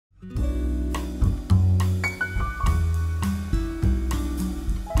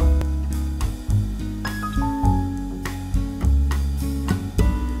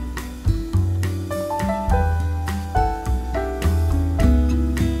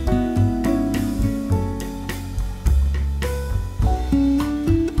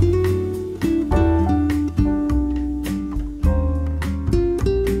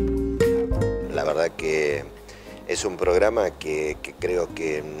es un programa que creo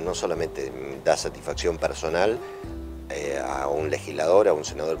que no solamente da satisfacción personal a un legislador, a un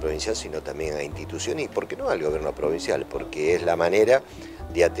senador provincial, sino también a instituciones y, ¿por qué no?, al gobierno provincial, porque es la manera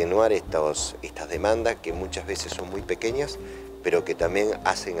de atenuar estas demandas que muchas veces son muy pequeñas, pero que también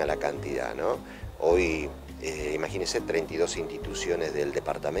hacen a la cantidad, ¿no? Hoy, imagínense, 32 instituciones del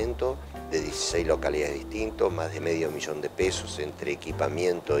departamento, de 16 localidades distintas, más de $500.000 de pesos entre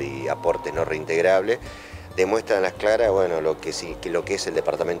equipamiento y aportes no reintegrables, demuestran a las claras, bueno, lo que es el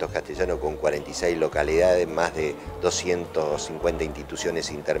departamento castellano, con 46 localidades, más de 250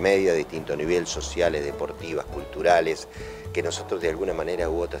 instituciones intermedias de distinto nivel, sociales, deportivas, culturales, que nosotros de alguna manera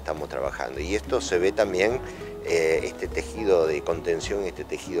u otra estamos trabajando. Y esto se ve también, este tejido de contención, este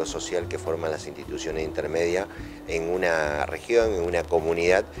tejido social que forman las instituciones intermedias en una región, en una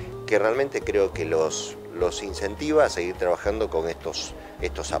comunidad, que realmente creo que los incentiva a seguir trabajando con estos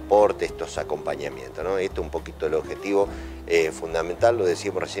aportes, estos acompañamientos, ¿no? Esto es un poquito el objetivo fundamental, lo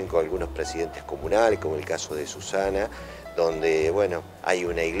decíamos recién con algunos presidentes comunales, como el caso de Susana, donde, bueno, hay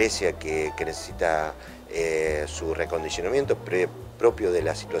una iglesia que necesita su recondicionamiento propio de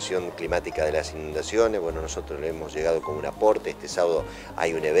la situación climática de las inundaciones. Bueno, nosotros le hemos llegado con un aporte. Este sábado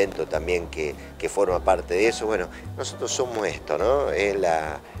hay un evento también que forma parte de eso. Bueno, nosotros somos esto, ¿no? Es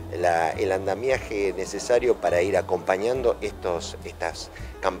el andamiaje necesario para ir acompañando estas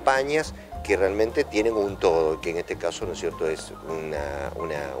campañas que realmente tienen un todo, que en este caso, ¿no es cierto?, es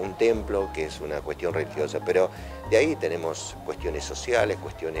un templo, que es una cuestión religiosa, pero de ahí tenemos cuestiones sociales,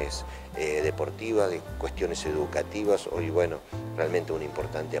 cuestiones deportivas, cuestiones educativas. Hoy, bueno, realmente un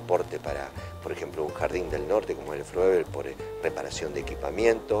importante aporte para, por ejemplo, un jardín del norte como el Verde, por reparación de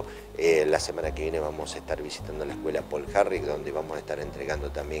equipamiento. La semana que viene vamos a estar visitando la escuela Paul Harris, donde vamos a estar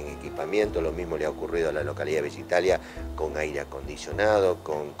entregando también equipamiento. Lo mismo le ha ocurrido a la localidad de Visitalia, con aire acondicionado,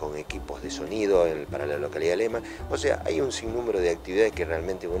 con equipos de sonido para la localidad de Lema. O sea, hay un sinnúmero de actividades que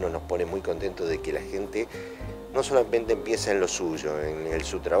realmente uno nos pone muy contento de que la gente no solamente piensa en lo suyo, en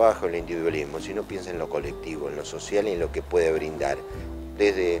su trabajo, en el individualismo, sino piensa en lo colectivo, en lo social y en lo que puede brindar,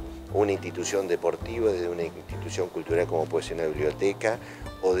 desde una institución deportiva, desde una institución cultural como puede ser una biblioteca,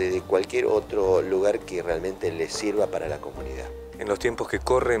 o desde cualquier otro lugar que realmente les sirva para la comunidad. En los tiempos que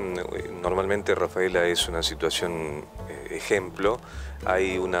corren, normalmente, Rafaela, es una situación ejemplo.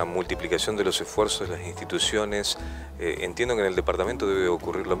 Hay una multiplicación de los esfuerzos de las instituciones. Entiendo que en el departamento debe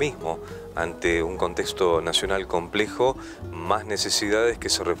ocurrir lo mismo. Ante un contexto nacional complejo, más necesidades que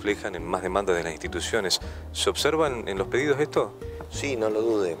se reflejan en más demandas de las instituciones. ¿Se observan en los pedidos esto? Sí, no lo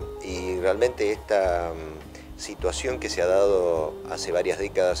duden. Y realmente esta situación que se ha dado hace varias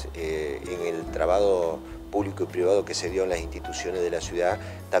décadas en el trabajo público y privado que se dio en las instituciones de la ciudad,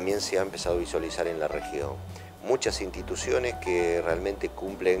 también se ha empezado a visualizar en la región. Muchas instituciones que realmente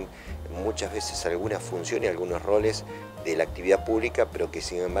cumplen muchas veces algunas funciones, algunos roles de la actividad pública, pero que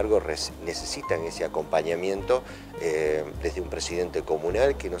sin embargo necesitan ese acompañamiento desde un presidente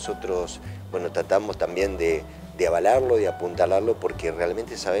comunal, que nosotros, bueno, tratamos también de avalarlo, de apuntalarlo, porque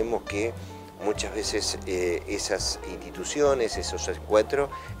realmente sabemos que muchas veces esas instituciones, esos encuentros,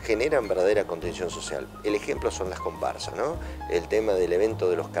 generan verdadera contención social. El ejemplo son las comparsas, ¿no? El tema del evento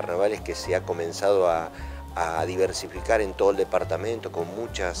de los carnavales, que se ha comenzado a diversificar en todo el departamento con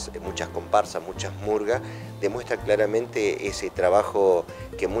muchas comparsas, muchas murgas, demuestra claramente ese trabajo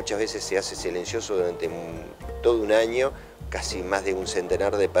que muchas veces se hace silencioso durante todo un año, casi más de un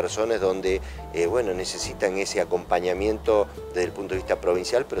centenar de personas, donde bueno, necesitan ese acompañamiento desde el punto de vista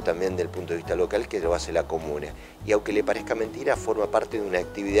provincial, pero también desde el punto de vista local, que lo hace la comuna. Y aunque le parezca mentira, forma parte de una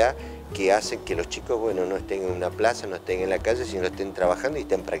actividad que hace que los chicos, bueno, no estén en una plaza, no estén en la calle, sino estén trabajando y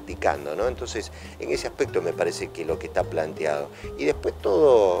estén practicando, ¿no? Entonces, en ese aspecto me parece que lo que está planteado. Y después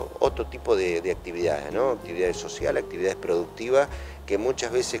todo otro tipo de actividades, ¿no? Actividades sociales, actividades productivas, que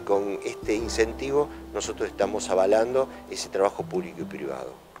muchas veces con este incentivo nosotros estamos avalando ese trabajo público y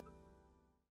privado.